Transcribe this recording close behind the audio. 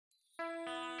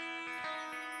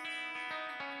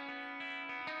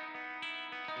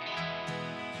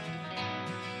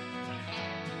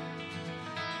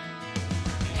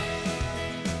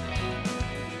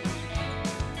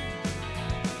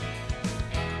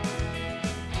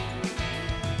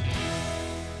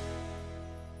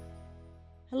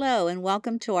Hello, and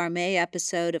welcome to our May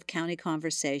episode of County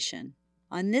Conversation.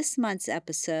 On this month's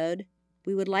episode,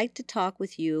 we would like to talk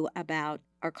with you about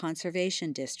our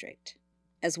Conservation District,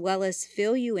 as well as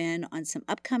fill you in on some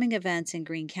upcoming events in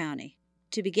Greene County.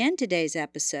 To begin today's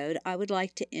episode, I would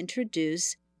like to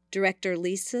introduce Director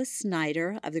Lisa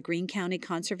Snider of the Greene County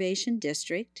Conservation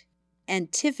District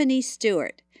and Tiffany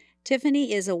Stewart.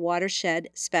 Tiffany is a watershed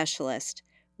specialist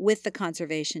with the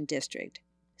Conservation District.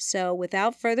 So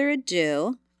without further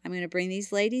ado, I'm going to bring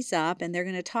these ladies up and they're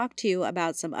going to talk to you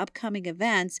about some upcoming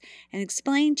events and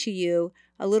explain to you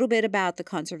a little bit about the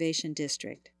Conservation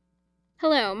District.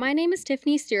 Hello, my name is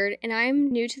Tiffany Stewart and I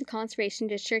am new to the Conservation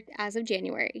District as of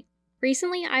January.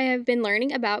 Recently, I have been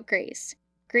learning about GRACE,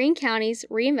 Greene County's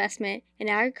Reinvestment in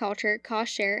Agriculture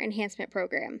Cost Share Enhancement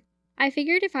Program. I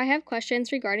figured if I have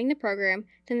questions regarding the program,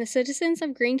 then the citizens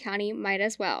of Greene County might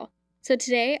as well. So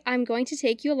today, I'm going to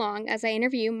take you along as I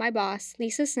interview my boss,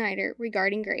 Lisa Snider,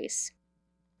 regarding GRACE.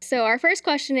 So our first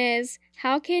question is,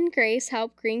 how can GRACE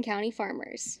help Greene County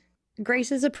farmers?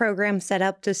 GRACE is a program set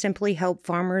up to simply help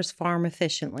farmers farm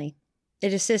efficiently.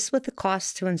 It assists with the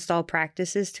costs to install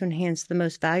practices to enhance the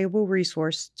most valuable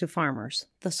resource to farmers,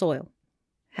 the soil.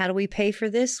 How do we pay for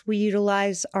this? We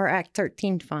utilize our Act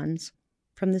 13 funds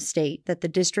from the state that the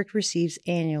district receives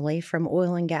annually from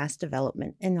oil and gas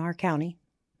development in our county.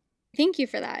 Thank you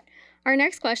for that. Our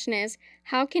next question is,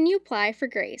 how can you apply for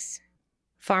GRACE?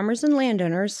 Farmers and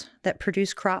landowners that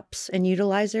produce crops and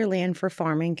utilize their land for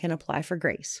farming can apply for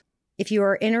GRACE. If you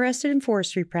are interested in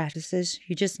forestry practices,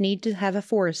 you just need to have a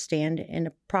forest stand in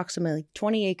approximately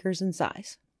 20 acres in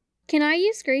size. Can I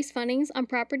use GRACE fundings on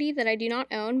property that I do not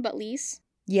own but lease?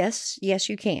 Yes,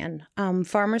 you can.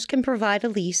 Farmers can provide a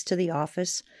lease to the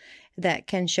office that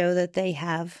can show that they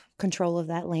have control of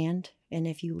that land, and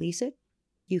if you lease it,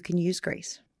 you can use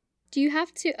GRACE. Do you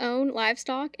have to own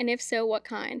livestock, and if so, what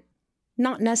kind?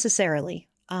 Not necessarily.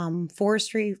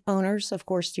 Forestry owners, of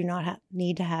course, do not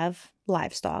need to have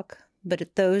livestock,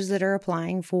 but those that are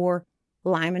applying for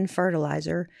lime and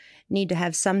fertilizer need to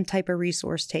have some type of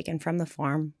resource taken from the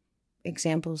farm,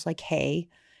 examples like hay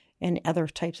and other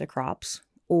types of crops,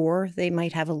 or they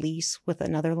might have a lease with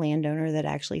another landowner that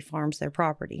actually farms their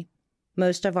property.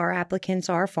 Most of our applicants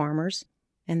are farmers,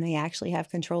 and they actually have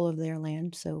control of their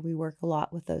land, so we work a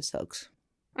lot with those folks.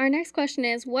 Our next question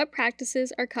is, what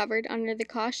practices are covered under the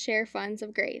cost share funds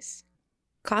of GRACE?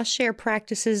 Cost share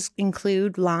practices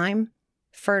include lime,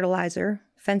 fertilizer,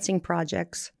 fencing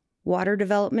projects, water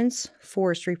developments,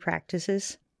 forestry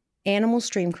practices, animal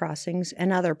stream crossings,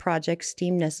 and other projects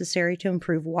deemed necessary to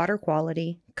improve water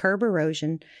quality, curb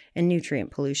erosion, and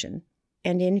nutrient pollution,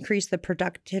 and increase the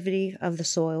productivity of the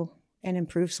soil and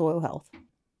improve soil health.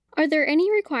 Are there any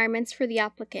requirements for the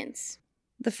applicants?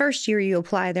 The first year you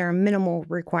apply, there are minimal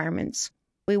requirements.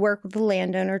 We work with the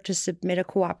landowner to submit a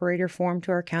cooperator form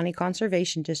to our county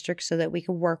conservation district so that we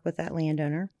can work with that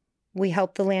landowner. We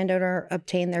help the landowner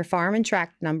obtain their farm and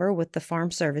tract number with the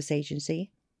Farm Service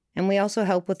Agency. And we also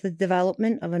help with the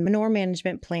development of a manure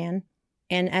management plan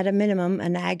and, at a minimum,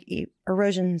 an ag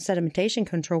erosion sedimentation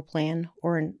control plan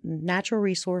or a natural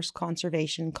resource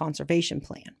conservation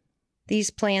plan.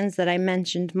 These plans that I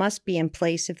mentioned must be in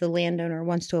place if the landowner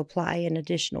wants to apply in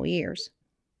additional years.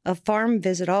 A farm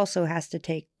visit also has to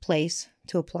take place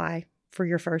to apply for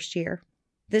your first year.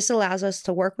 This allows us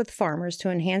to work with farmers to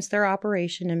enhance their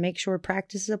operation and make sure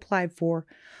practices applied for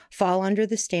fall under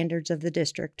the standards of the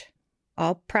district.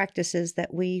 All practices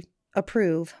that we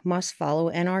approve must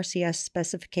follow NRCS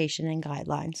specification and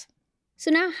guidelines. So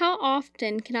now, how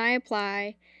often can I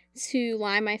apply to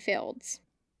lime my fields?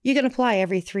 You can apply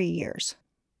every 3 years.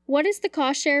 What is the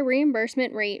cost share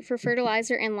reimbursement rate for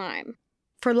fertilizer and lime?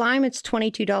 For lime, it's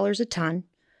 $22 a ton,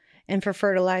 and for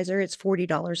fertilizer, it's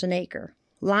 $40 an acre.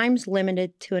 Lime's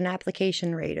limited to an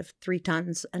application rate of 3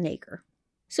 tons an acre.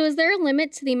 So is there a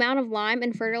limit to the amount of lime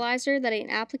and fertilizer that an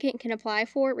applicant can apply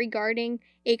for regarding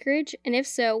acreage? And if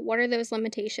so, what are those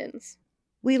limitations?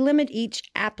 We limit each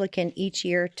applicant each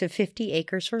year to 50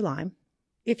 acres for lime.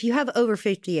 If you have over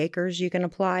 50 acres, you can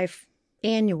apply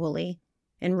annually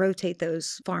and rotate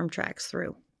those farm tracts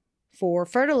through. For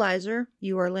fertilizer,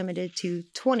 you are limited to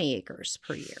 20 acres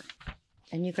per year,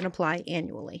 and you can apply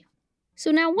annually. So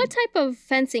now, what type of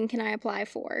fencing can I apply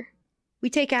for?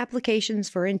 We take applications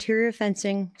for interior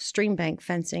fencing, stream bank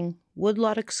fencing,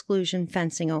 woodlot exclusion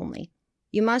fencing only.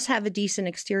 You must have a decent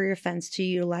exterior fence to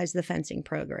utilize the fencing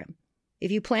program.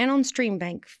 If you plan on stream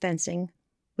bank fencing,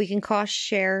 we can cost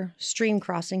share stream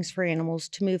crossings for animals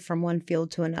to move from one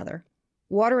field to another.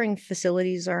 Watering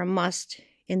facilities are a must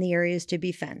in the areas to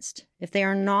be fenced. If they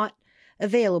are not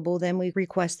available, then we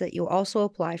request that you also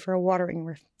apply for a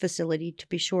watering facility to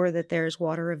be sure that there is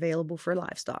water available for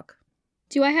livestock.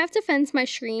 Do I have to fence my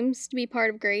streams to be part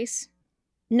of GRACE?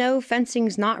 No, fencing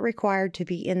is not required to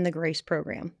be in the GRACE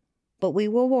program, but we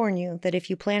will warn you that if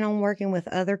you plan on working with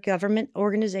other government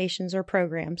organizations or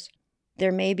programs,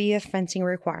 there may be a fencing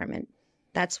requirement.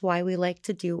 That's why we like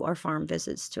to do our farm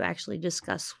visits, to actually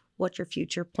discuss what your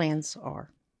future plans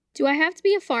are. Do I have to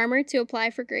be a farmer to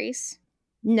apply for GRACE?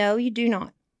 No, you do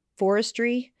not.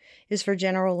 Forestry is for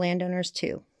general landowners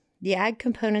too. The ag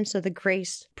components of the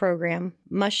GRACE program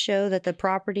must show that the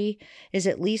property is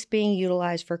at least being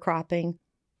utilized for cropping,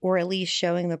 or at least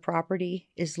showing the property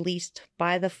is leased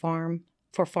by the farm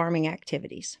for farming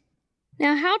activities.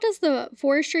 Now, how does the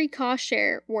forestry cost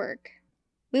share work?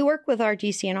 We work with our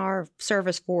DCNR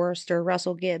service forester,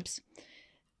 Russell Gibbs.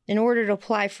 In order to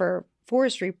apply for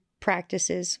forestry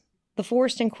practices, the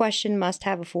forest in question must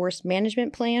have a forest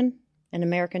management plan, an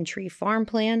American Tree Farm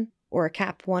Plan, or a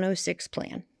CAP 106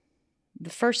 plan. The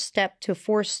first step to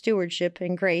forest stewardship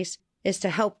in GRACE is to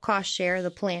help cost share the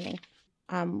planning.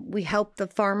 We help the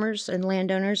farmers and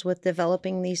landowners with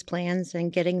developing these plans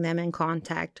and getting them in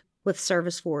contact with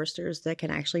service foresters that can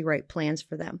actually write plans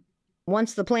for them.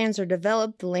 Once the plans are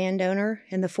developed, the landowner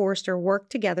and the forester work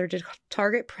together to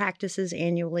target practices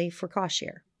annually for cost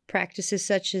share. Practices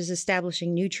such as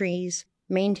establishing new trees,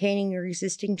 maintaining your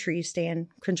existing tree stand,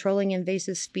 controlling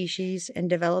invasive species, and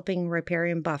developing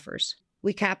riparian buffers.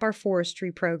 We cap our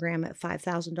forestry program at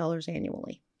 $5,000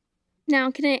 annually. Now,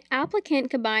 can an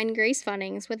applicant combine GRACE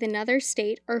fundings with another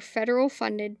state or federal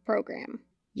funded program?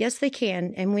 Yes, they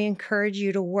can, and we encourage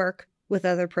you to work with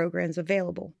other programs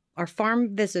available. Our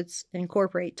farm visits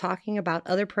incorporate talking about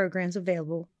other programs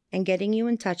available and getting you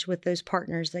in touch with those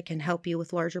partners that can help you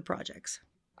with larger projects.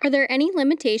 Are there any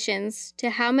limitations to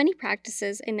how many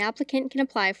practices an applicant can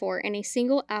apply for in a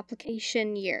single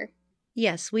application year?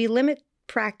 Yes, we limit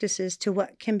practices to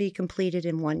what can be completed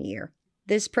in 1 year.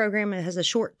 This program has a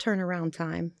short turnaround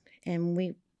time, and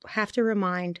we have to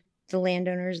remind the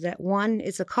landowners that one,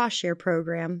 it's a cost share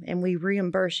program, and we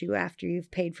reimburse you after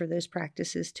you've paid for those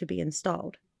practices to be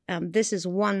installed. This is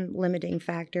one limiting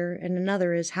factor, and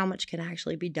another is how much can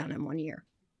actually be done in 1 year.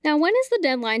 Now, when is the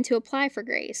deadline to apply for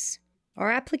GRACE?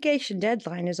 Our application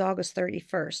deadline is August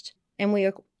 31st, and we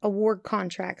award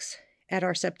contracts at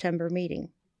our September meeting.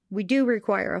 We do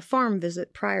require a farm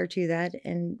visit prior to that,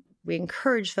 and we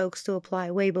encourage folks to apply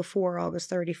way before August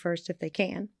 31st if they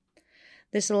can.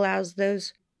 This allows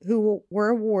those who were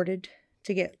awarded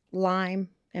to get lime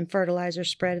and fertilizer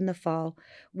spread in the fall,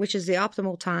 which is the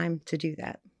optimal time to do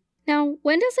that. Now,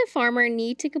 when does a farmer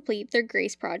need to complete their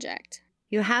GRACE project?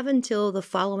 You have until the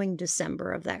following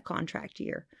December of that contract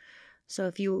year. So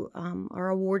if you are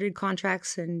awarded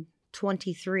contracts in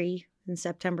 23, in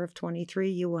September of 23,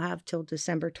 you will have till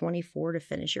December 24 to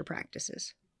finish your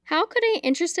practices. How could an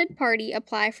interested party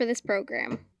apply for this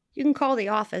program? You can call the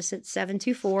office at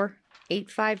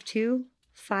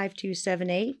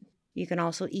 724-852-5278. You can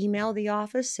also email the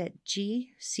office at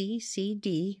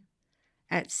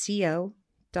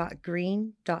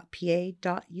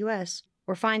gccd@co.greene.pa.us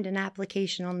or find an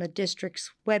application on the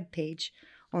district's webpage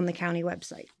on the county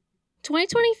website.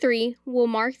 2023 will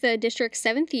mark the district's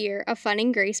 7th year of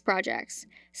funding GRACE projects.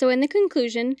 So in the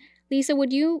conclusion, Lisa,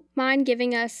 would you mind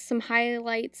giving us some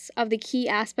highlights of the key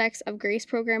aspects of GRACE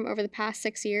program over the past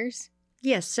 6 years?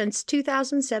 Yes, since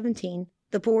 2017,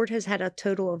 the board has had a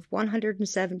total of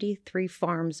 173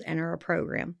 farms enter our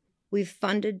program. We've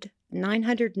funded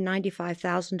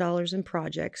 $995,000 in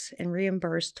projects and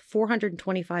reimbursed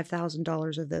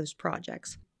 $425,000 of those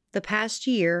projects. The past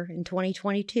year, in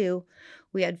 2022,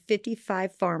 we had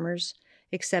 55 farmers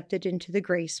accepted into the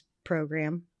GRACE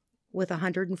program with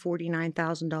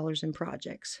 $149,000 in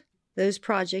projects. Those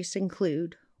projects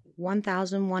include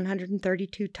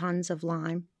 1,132 tons of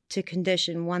lime to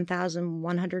condition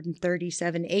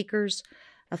 1,137 acres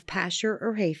of pasture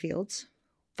or hayfields,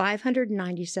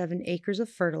 597 acres of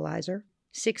fertilizer,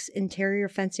 6 interior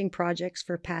fencing projects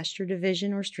for pasture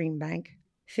division or stream bank,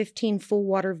 15 full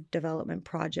water development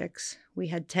projects. We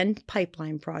had 10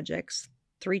 pipeline projects,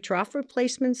 3 trough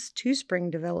replacements, 2 spring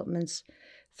developments,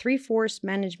 3 forest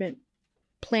management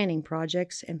planning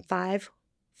projects, and 5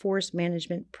 forest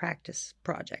management practice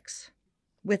projects.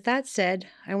 With that said,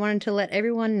 I wanted to let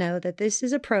everyone know that this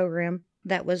is a program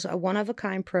that was a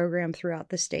one-of-a-kind program throughout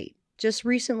the state. Just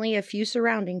recently, a few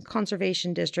surrounding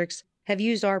conservation districts have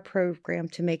used our program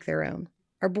to make their own.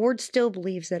 Our board still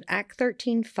believes that Act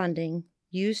 13 funding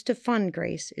used to fund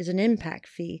GRACE is an impact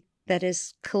fee that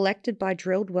is collected by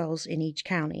drilled wells in each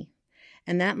county,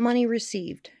 and that money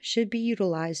received should be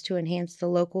utilized to enhance the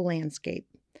local landscape,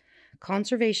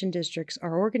 conservation districts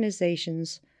are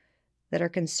organizations that are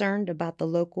concerned about the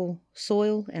local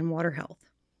soil and water health.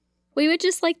 We would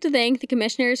just like to thank the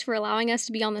commissioners for allowing us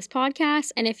to be on this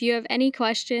podcast, and if you have any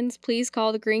questions, please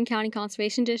call the Greene County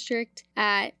Conservation District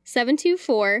at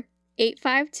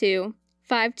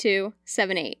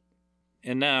 724-852-5278.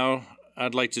 And now,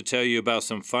 I'd like to tell you about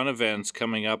some fun events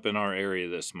coming up in our area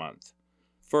this month.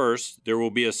 First, there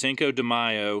will be a Cinco de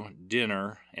Mayo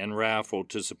dinner and raffle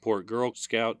to support Girl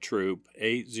Scout Troop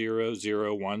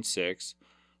 80016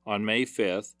 on May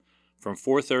 5th from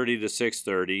 4:30 to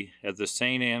 6:30 at the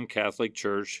St. Anne Catholic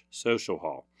Church Social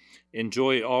Hall.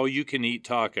 Enjoy all-you-can-eat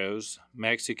tacos,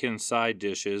 Mexican side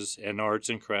dishes, and arts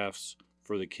and crafts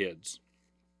for the kids.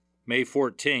 May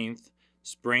 14th,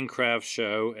 Spring Craft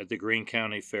Show at the Greene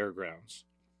County Fairgrounds.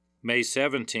 May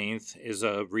 17th is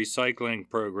a recycling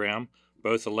program.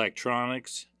 Both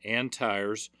electronics and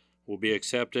tires will be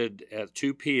accepted at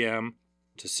 2 p.m.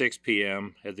 to 6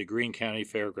 p.m. at the Greene County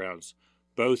Fairgrounds.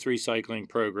 Both recycling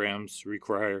programs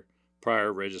require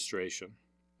prior registration.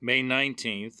 May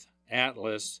 19th,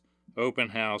 Atlas Open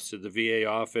House at the VA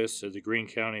office at the Greene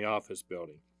County Office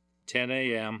Building. 10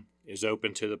 a.m. is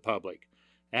open to the public.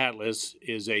 Atlas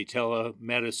is a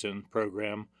telemedicine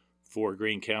program for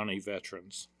Greene County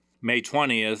veterans. May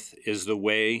 20th is the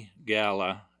Way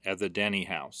Gala at the Denny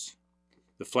House.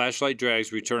 The Flashlight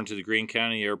Drags return to the Greene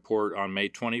County Airport on May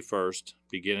 21st,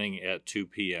 beginning at 2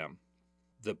 p.m.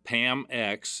 The Pam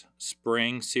X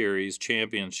Spring Series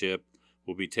Championship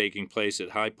will be taking place at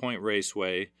High Point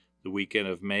Raceway the weekend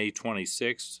of May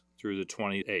 26th through the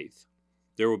 28th.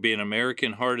 There will be an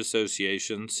American Heart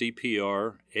Association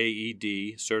CPR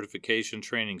AED certification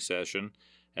training session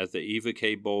at the Eva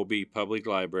K. Bowlby Public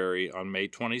Library on May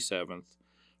 27th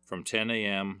from 10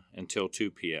 a.m. until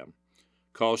 2 p.m.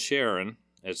 Call Sharon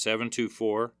at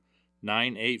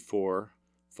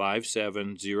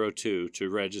 724-984-5702 to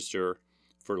register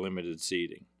for limited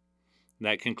seating.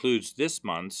 That concludes this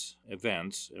month's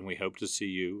events, and we hope to see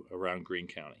you around Greene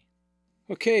County.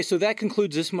 Okay, so that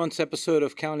concludes this month's episode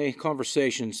of County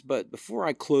Conversations. But before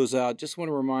I close out, just want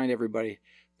to remind everybody,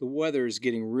 the weather is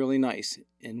getting really nice.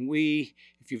 And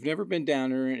if you've never been down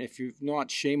there, and if you've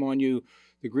not, shame on you,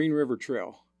 the Green River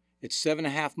Trail. It's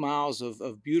 7.5 miles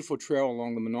of beautiful trail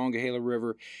along the Monongahela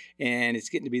River, and it's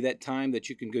getting to be that time that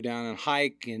you can go down and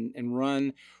hike and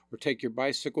run, or take your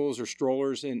bicycles or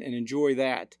strollers and enjoy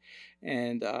that.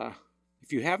 And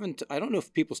if you haven't, I don't know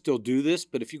if people still do this,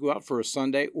 but if you go out for a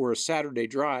Sunday or a Saturday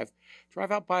drive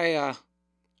out by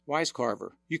Wise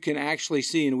Carver, you can actually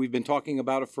see, and we've been talking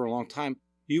about it for a long time,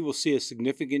 you will see a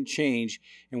significant change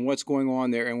in what's going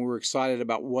on there, and we're excited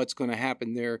about what's going to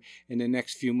happen there in the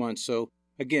next few months. So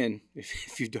again,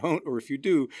 if you don't, or if you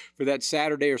do, for that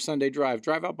Saturday or Sunday drive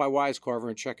out by Wise Carver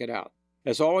and check it out.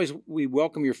 As always, we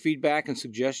welcome your feedback and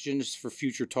suggestions for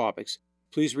future topics.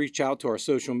 Please reach out to our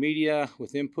social media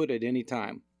with input at any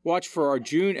time. Watch for our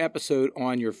June episode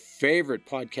on your favorite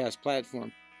podcast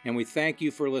platform, and we thank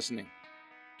you for listening.